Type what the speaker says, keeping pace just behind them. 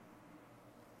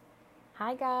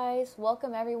Hi guys,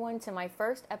 welcome everyone to my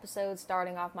first episode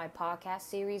starting off my podcast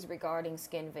series regarding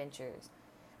skin ventures.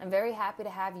 I'm very happy to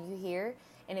have you here,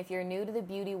 and if you're new to the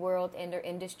beauty world and or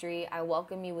industry, I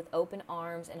welcome you with open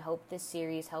arms and hope this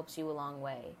series helps you a long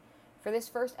way. For this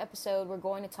first episode, we're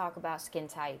going to talk about skin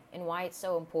type and why it's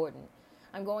so important.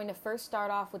 I'm going to first start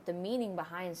off with the meaning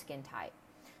behind skin type.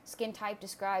 Skin type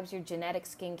describes your genetic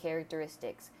skin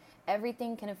characteristics.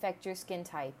 Everything can affect your skin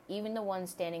type, even the one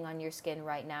standing on your skin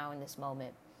right now in this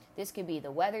moment. This could be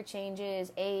the weather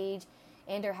changes, age,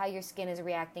 and or how your skin is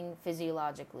reacting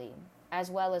physiologically, as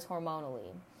well as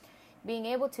hormonally. Being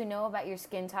able to know about your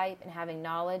skin type and having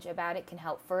knowledge about it can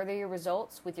help further your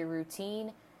results with your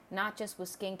routine, not just with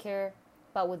skincare,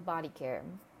 but with body care.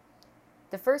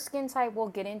 The first skin type we'll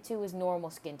get into is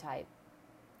normal skin type,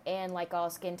 and like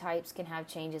all skin types, can have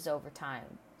changes over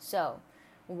time. So,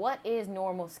 what is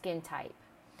normal skin type?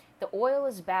 The oil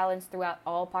is balanced throughout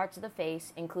all parts of the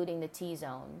face, including the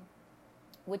T-zone,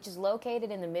 which is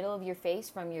located in the middle of your face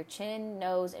from your chin,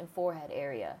 nose, and forehead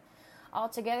area.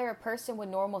 Altogether, a person with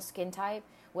normal skin type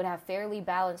would have fairly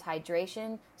balanced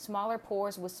hydration, smaller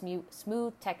pores with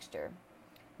smooth texture.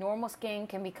 Normal skin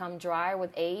can become drier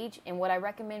with age, and what I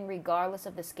recommend regardless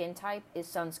of the skin type is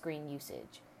sunscreen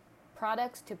usage.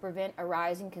 Products to prevent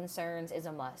arising concerns is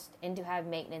a must, and to have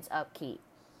maintenance upkeep.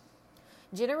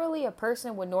 Generally, a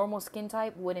person with normal skin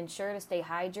type would ensure to stay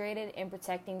hydrated and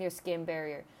protecting their skin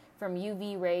barrier from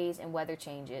UV rays and weather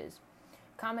changes.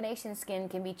 Combination skin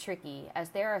can be tricky as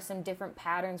there are some different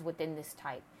patterns within this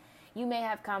type. You may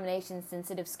have combination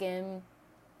sensitive skin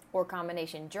or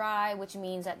combination dry, which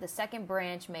means that the second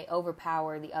branch may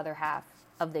overpower the other half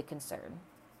of the concern.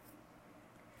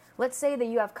 Let's say that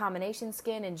you have combination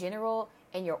skin in general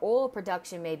and your oil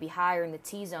production may be higher in the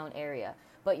T-zone area,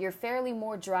 but you're fairly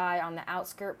more dry on the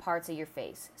outskirt parts of your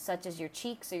face, such as your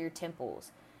cheeks or your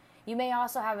temples. You may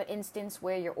also have an instance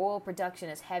where your oil production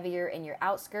is heavier in your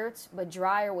outskirts, but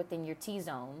drier within your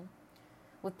T-zone.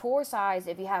 With pore size,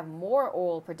 if you have more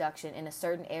oil production in a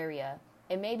certain area,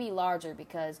 it may be larger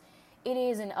because it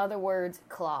is, in other words,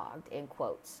 clogged, in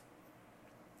quotes.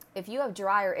 If you have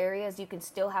drier areas, you can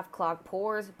still have clogged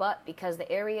pores, but because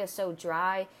the area is so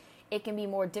dry, it can be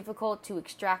more difficult to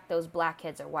extract those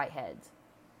blackheads or whiteheads.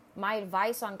 My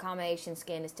advice on combination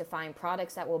skin is to find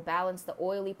products that will balance the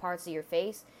oily parts of your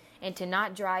face and to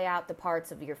not dry out the parts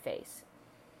of your face.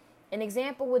 An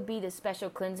example would be the special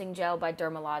cleansing gel by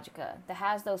Dermalogica that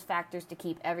has those factors to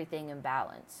keep everything in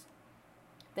balance.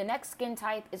 The next skin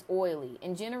type is oily,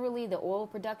 and generally the oil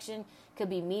production could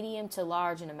be medium to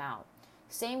large in amount.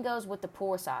 Same goes with the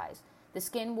pore size. The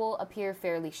skin will appear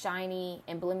fairly shiny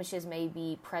and blemishes may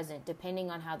be present depending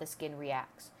on how the skin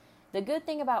reacts. The good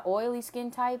thing about oily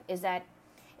skin type is that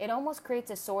it almost creates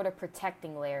a sort of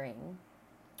protective layering,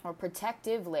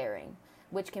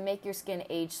 which can make your skin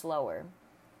age slower.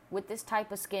 With this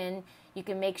type of skin, you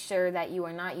can make sure that you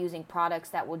are not using products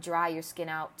that will dry your skin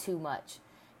out too much,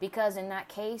 because in that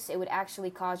case, it would actually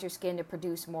cause your skin to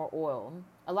produce more oil.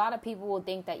 A lot of people will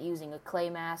think that using a clay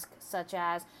mask, such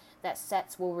as that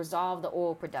sets, will resolve the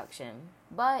oil production,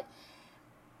 but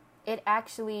it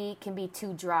actually can be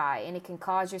too dry and it can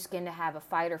cause your skin to have a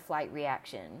fight or flight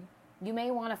reaction. You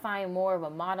may want to find more of a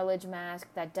modelage mask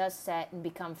that does set and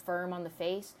become firm on the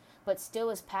face, but still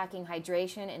is packing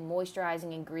hydration and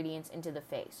moisturizing ingredients into the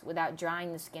face without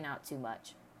drying the skin out too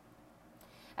much.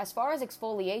 As far as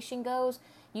exfoliation goes,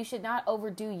 you should not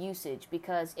overdo usage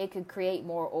because it could create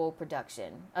more oil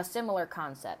production, a similar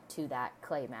concept to that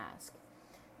clay mask.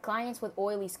 Clients with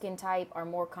oily skin type are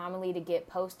more commonly to get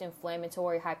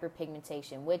post-inflammatory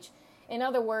hyperpigmentation, which, in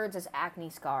other words, is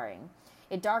acne scarring.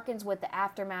 It darkens with the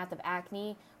aftermath of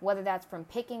acne, whether that's from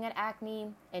picking at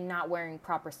acne and not wearing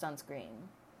proper sunscreen.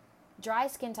 Dry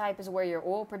skin type is where your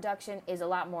oil production is a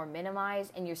lot more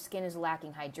minimized and your skin is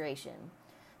lacking hydration.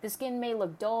 The skin may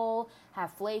look dull,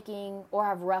 have flaking, or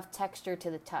have rough texture to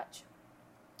the touch.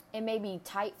 It may be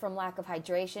tight from lack of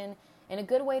hydration, and a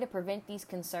good way to prevent these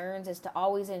concerns is to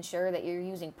always ensure that you're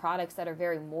using products that are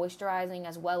very moisturizing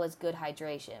as well as good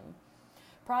hydration.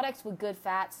 Products with good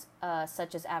fats,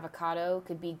 such as avocado,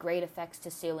 could be great effects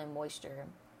to seal in moisture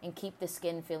and keep the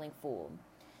skin feeling full.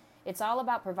 It's all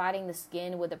about providing the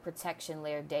skin with a protection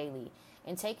layer daily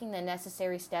and taking the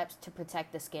necessary steps to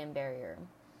protect the skin barrier.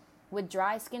 With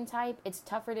dry skin type, it's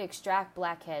tougher to extract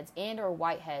blackheads and or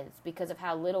whiteheads because of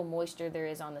how little moisture there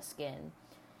is on the skin.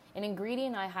 An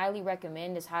ingredient I highly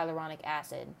recommend is hyaluronic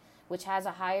acid, which has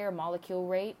a higher molecule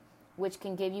rate, which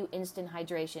can give you instant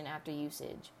hydration after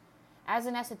usage. As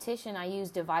an esthetician, I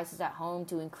use devices at home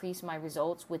to increase my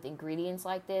results with ingredients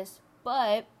like this,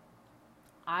 but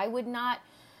I would not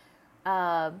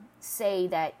say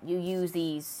that you use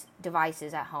these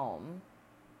devices at home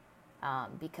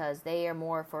because they are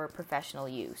more for professional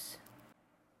use.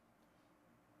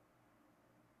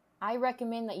 I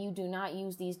recommend that you do not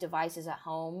use these devices at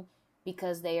home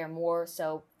because they are more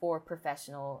so for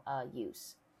professional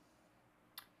use.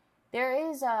 There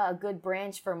is a good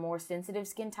branch for more sensitive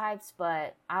skin types,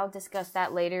 but I'll discuss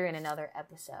that later in another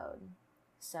episode.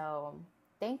 So,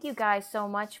 thank you guys so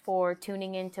much for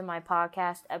tuning into my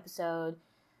podcast episode.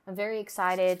 I'm very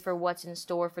excited for what's in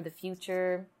store for the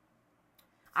future.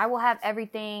 I will have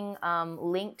everything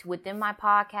linked within my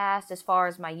podcast as far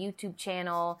as my YouTube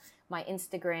channel, my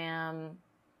Instagram,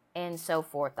 and so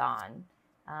forth on.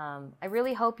 I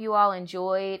really hope you all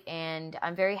enjoyed, and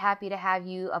I'm very happy to have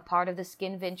you a part of the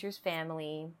Skin Ventures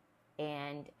family.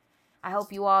 And I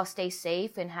hope you all stay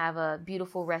safe and have a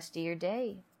beautiful rest of your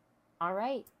day. All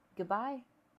right, goodbye.